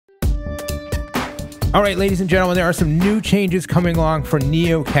All right, ladies and gentlemen, there are some new changes coming along for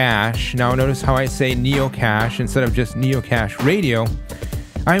NeoCash. Now, notice how I say NeoCash instead of just NeoCash Radio.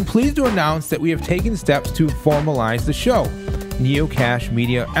 I am pleased to announce that we have taken steps to formalize the show. NeoCash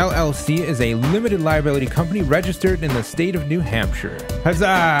Media LLC is a limited liability company registered in the state of New Hampshire. Huzzah!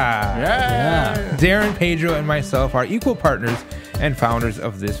 Yeah! Darren, Pedro, and myself are equal partners and founders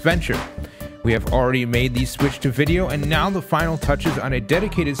of this venture. We have already made the switch to video, and now the final touches on a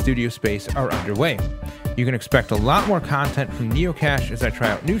dedicated studio space are underway. You can expect a lot more content from NeoCash as I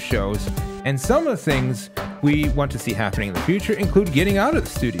try out new shows, and some of the things we want to see happening in the future include getting out of the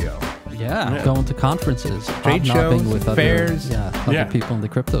studio. Yeah, going to conferences, trade shows, with fairs, other people in the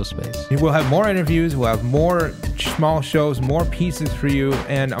crypto space. We'll have more interviews, we'll have more small shows, more pieces for you,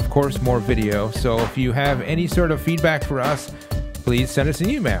 and of course more video. So if you have any sort of feedback for us, please send us an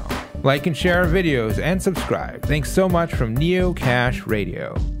email. Like and share our videos and subscribe. Thanks so much from NeoCash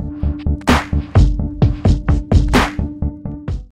Radio.